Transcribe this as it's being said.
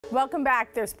Welcome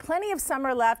back. There's plenty of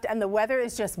summer left and the weather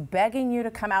is just begging you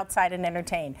to come outside and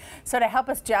entertain. So to help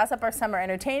us jazz up our summer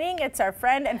entertaining, it's our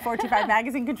friend and 45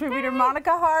 magazine contributor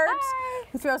Monica Hart,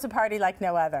 who throws a party like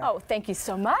no other. Oh, thank you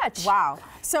so much. Wow.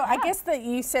 So I guess that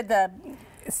you said the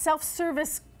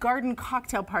self-service garden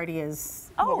cocktail party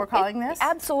is what we're calling this?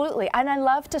 Absolutely. And I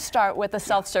love to start with a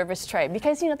self-service tray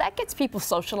because, you know, that gets people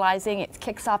socializing. It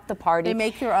kicks off the party. They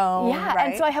make your own, Yeah, right?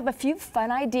 And so I have a few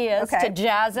fun ideas to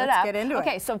jazz it up. Let's get into it.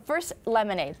 Okay, so first,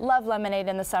 lemonade. Love lemonade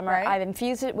in the summer. Right. I've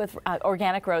infused it with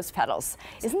organic rose petals.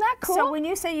 Isn't that cool? So when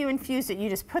you say you infused it, you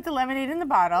just put the lemonade in the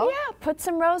bottle. Yeah, put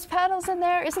some rose petals in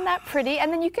there. Isn't that pretty?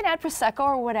 And then you can add Prosecco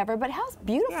or whatever, but how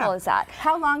beautiful is that?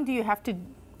 How long do you have to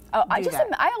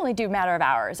I only do a matter of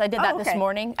hours. I did that this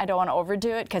morning. I don't want to overdo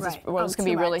it because it's going to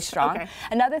be really strong.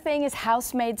 Another thing is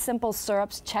house-made simple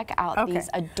syrups. Check out these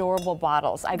adorable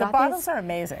bottles. The bottles are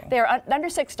amazing. They're under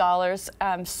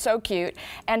 $6, so cute.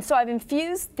 And so I've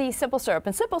infused the simple syrup.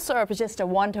 And simple syrup is just a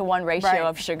 1-to-1 ratio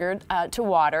of sugar to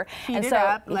water. Heat it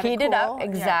up, heat it up,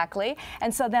 exactly.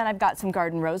 And so then I've got some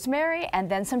garden rosemary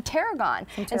and then some tarragon.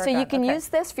 And so you can use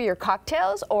this for your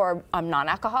cocktails or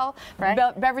non-alcohol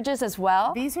beverages as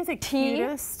well. These are the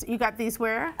cutest. You got these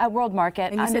where? At World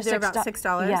Market. And you said they're about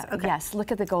 $6? Yeah, yes,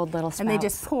 look at the gold little spouts. And they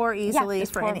just pour easily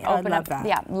for any, I love that.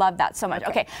 Yeah, love that so much.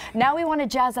 Okay, now we want to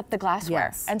jazz up the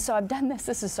glassware. And so I've done this.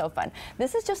 This is so fun.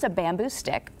 This is just a bamboo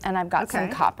stick, and I've got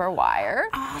some copper wire.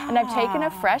 And I've taken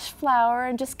a fresh flower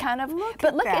and just kind of, look,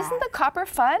 isn't the copper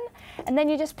fun? And then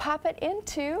you just pop it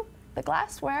into the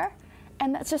glassware,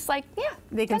 and that's just like,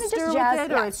 they can stir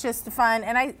with it, or it's just fun.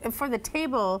 And for the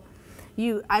table,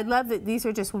 I love that these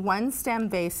are just one stem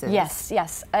vases. Yes,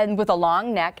 yes, and with a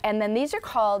long neck. And then these are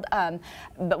called,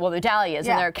 they're dahlias,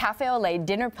 and they're cafe au lait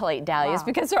dinner plate dahlias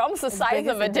because they're almost the size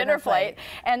of a dinner plate.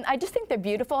 And I just think they're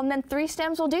beautiful. And then 3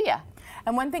 stems will do ya.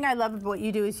 And one thing I love about what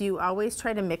you do is you always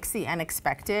try to mix the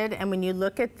unexpected. And when you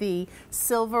look at the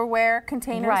silverware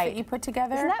containers that you put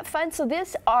together. Isn't that fun? So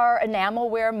these are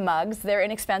enamelware mugs. They're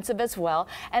inexpensive as well.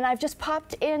 And I've just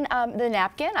popped in the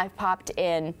napkin. I've popped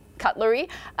in cutlery.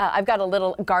 I've got a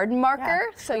little garden marker,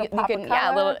 so you can,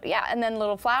 and then a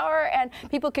little flower, and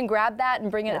people can grab that and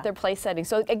bring it at their place setting.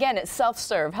 So again, it's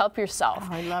self-serve. Help yourself.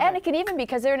 Oh, I love and it can even be,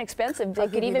 because they're inexpensive,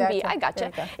 it could even be,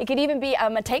 it could even be a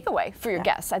takeaway for your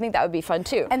guests. I think that would be fun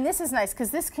too. And this is nice because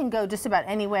this can go just about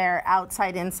anywhere,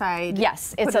 outside, inside.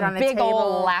 Yes, it's a big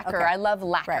old lacquer. I love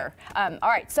lacquer. All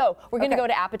right, so we're going to go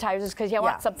to appetizers because you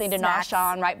want something to nosh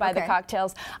on right by the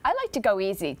cocktails. I like to go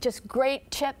easy. Just great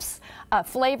chips,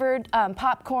 flavored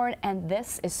popcorn, and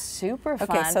this is super fun.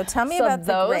 Okay, so tell me about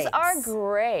the grapes. Those are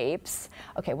grapes.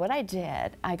 Okay, what I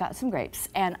did, I got some grapes,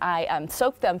 and I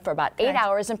soaked them for about 8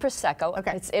 hours in Prosecco.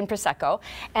 It's in Prosecco.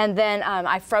 And then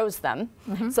I froze them,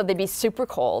 so they'd be super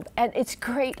cold. And it's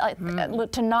great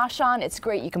to nosh on. It's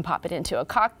great. You can pop it into a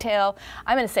cocktail.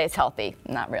 I'm going to say it's healthy.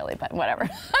 Not really, but whatever.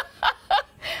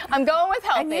 I'm going with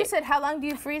healthy. And you said, how long do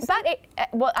you freeze them?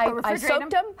 About 8, I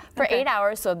soaked them for 8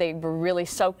 hours, so they were really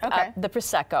soaked up the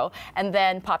Prosecco, and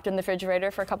then popped in the refrigerator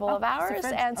for a couple of hours,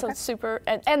 and so it's super,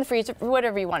 and the freezer,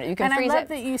 whatever you want. You can freeze it. And I love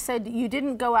that you said you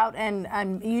didn't go out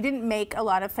and you didn't make a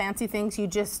lot of fancy things. You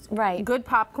just, good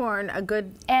popcorn, a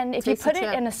good And if you put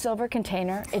it in a silver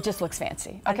container, it just looks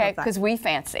fancy, okay? Because we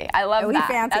fancy. I love that.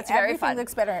 Fancy. That's very Everything fun.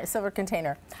 looks better in a silver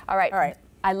container. All right. All right.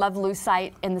 I love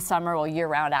lucite in the summer, well,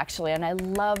 year-round actually, and I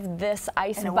love this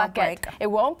ice bucket. It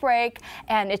won't break,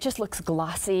 and it just looks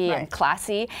glossy and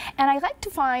classy. And I like to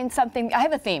find something. I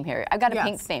have a theme here. I've got a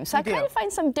pink theme, so I kind of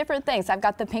find some different things. I've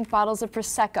got the pink bottles of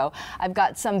Prosecco. I've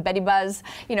got some Betty Buzz,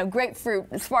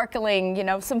 grapefruit, sparkling,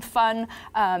 some fun.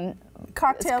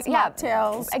 Cocktails,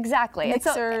 mocktails, exactly,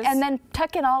 mixers. And then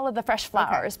tuck in all of the fresh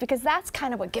flowers because that's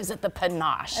kind of what gives it the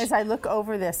panache. As I look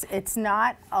over this, it's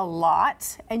not a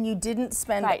lot, and you didn't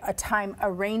spend a time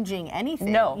arranging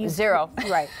anything. No, zero.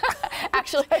 Right.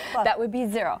 Actually, that would be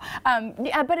zero.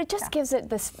 But it just gives it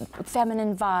this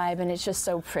feminine vibe, and it's just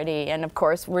so pretty. And of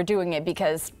course, we're doing it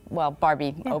because, well,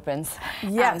 Barbie opens.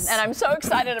 Yes. And I'm so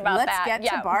excited about that. Let's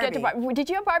get to Barbie. Did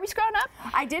you have Barbies growing up?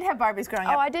 I did have Barbies growing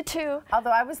up. Oh, I did too. Although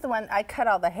I was the one, I cut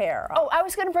all the hair off. Oh, I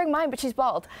was going to bring mine, but she's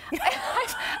bald.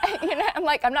 I'm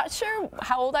like, I'm not sure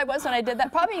how old I was when I did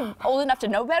that. Probably old enough to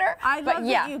know better. I love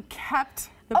that you kept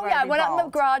Oh yeah, I went out in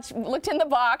the garage, looked in the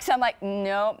box. I'm like,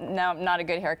 no, not a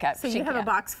good haircut. So you have a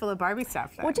box full of Barbie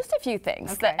stuff then? Well, just a few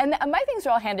things. Okay. And my things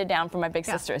are all handed down from my big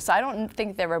sister, so I don't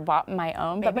think they were bought my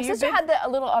own. But my sister had a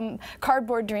little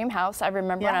cardboard dream house. I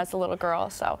remember when I was a little girl,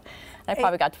 so I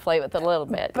probably got to play with it a little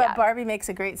bit. But Barbie makes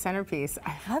a great centerpiece.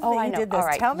 I love that you did this.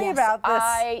 Right. Tell me about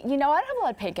this. You know, I don't have a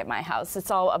lot of pink at my house.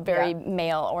 It's all very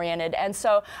male-oriented. And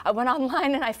so I went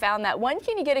online and I found that when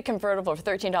can you get a convertible for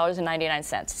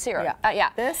 $13.99? Zero.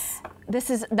 This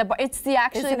is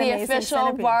actually the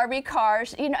official Barbie car.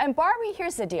 You know, and Barbie,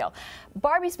 here's the deal.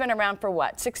 Barbie's been around for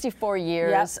what, 64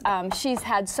 years. Yep. She's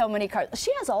had so many cars.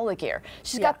 She has all the gear.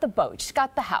 She's got the boat. She's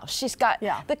got the house. She's got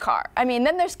the car. I mean,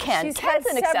 then there's Ken. Ken's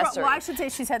an accessory. Well, I should say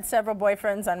she's had several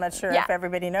boyfriends. I'm not sure if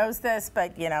everybody knows this,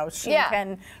 but you know, she and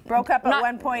Ken broke up at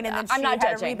one point, and then she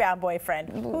had a rebound boyfriend.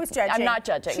 Who's judging? I'm not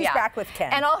judging. She's back with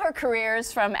Ken. And all her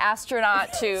careers, from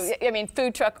astronaut to, I mean,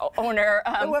 food truck owner.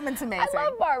 The woman's amazing. I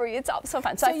love Barbie. It's all so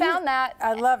fun. So I found that.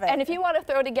 I love it. And if you want to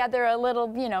throw together a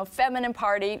little, you know, feminine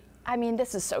party, I mean,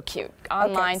 this is so cute.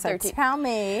 Online, so tell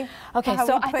me. Okay,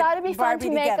 so I thought it'd be fun to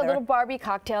make a little Barbie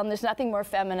cocktail, and there's nothing more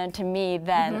feminine to me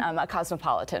than a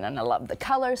cosmopolitan, and I love the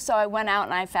colors. So I went out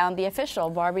and I found the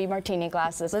official Barbie martini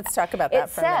glasses. Let's talk about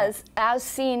that for a minute. It says, as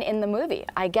seen in the movie,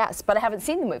 I guess, but I haven't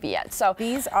seen the movie yet. So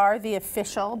these are the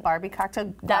official Barbie cocktail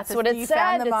glasses. That's what it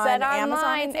said. It said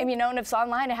online. And you know, and if it's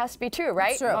online, it has to be true,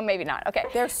 right? True. Well, maybe not. Okay.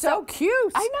 They're so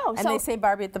cute. I know. And they say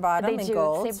Barbie at the bottom in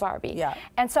gold. They say Barbie. Yeah.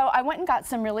 And so I went and got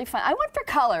some really fun. I went for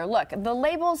color. Look, the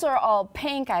labels are all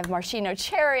pink. I have maraschino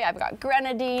cherry. I've got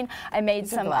grenadine. I made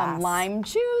some lime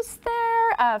juice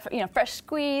there, you know, fresh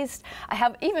squeezed. I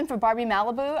have, even for Barbie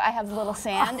Malibu, I have a little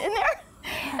sand in there.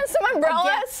 And some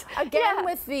umbrellas. Again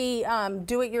with the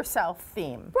do-it-yourself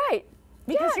theme. Right.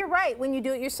 Because you're right, when you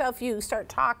do it yourself, you start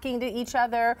talking to each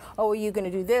other. Oh, are you going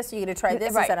to do this? Are you going to try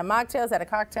this? Is that a mocktail? Is that a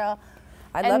cocktail?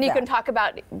 And you can talk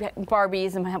about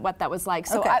Barbies and what that was like.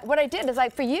 So what I did is,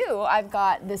 for you, I've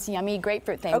got this yummy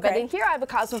grapefruit thing. But in here I have a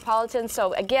cosmopolitan.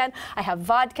 So again, I have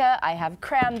vodka, I have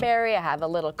cranberry, I have a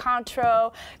little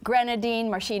Cointreau, grenadine,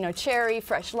 maraschino cherry,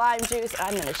 fresh lime juice.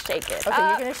 I'm going to shake it. Okay,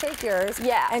 you're going to shake yours.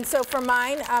 Yeah. And so for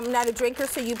mine, I'm not a drinker,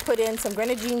 so you put in some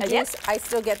grenadine juice. I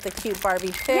still get the cute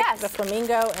Barbie pick, the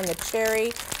flamingo, and the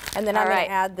cherry. And then I'm going to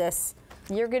add this.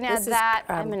 You're going to add that.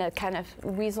 I'm going to kind of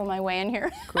weasel my way in here.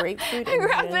 Grapefruit and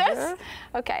grab ginger. This.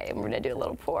 Okay, and we're going to do a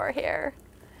little pour here.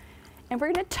 And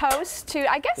we're going to toast to,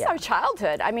 I guess, our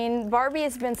childhood. I mean, Barbie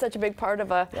has been such a big part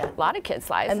of a lot of kids'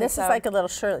 lives. And this is like a little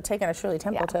Shirley, taking a Shirley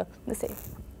Temple too. Let's see.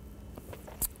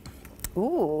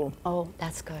 Ooh. Oh,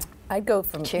 that's good. I'd go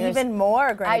for even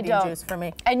more grenadine juice for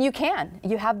me. And you can.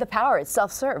 You have the power. It's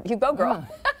self-serve. You go, girl.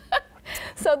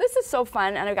 So this is so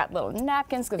fun, and I've got little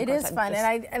napkins. It is fun,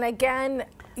 and again,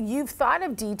 you've thought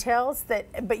of details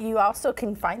but you also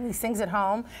can find these things at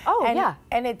home. Oh,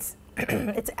 and it's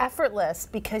it's effortless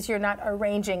because you're not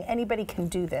arranging. Anybody can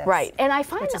do this. Right. And I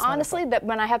find, honestly, that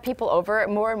when I have people over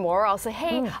more and more, I'll say,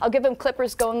 hey, I'll give them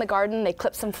clippers, go in the garden, they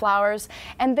clip some flowers,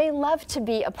 and they love to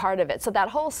be a part of it. So that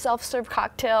whole self-serve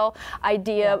cocktail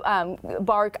idea,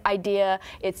 bar idea,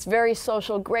 it's very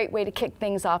social, great way to kick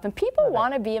things off, and people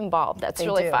want to be involved. That's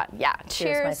really fun. Yeah.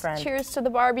 Cheers, my friend. Cheers to the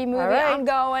Barbie movie. I'm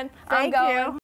going. Thank you.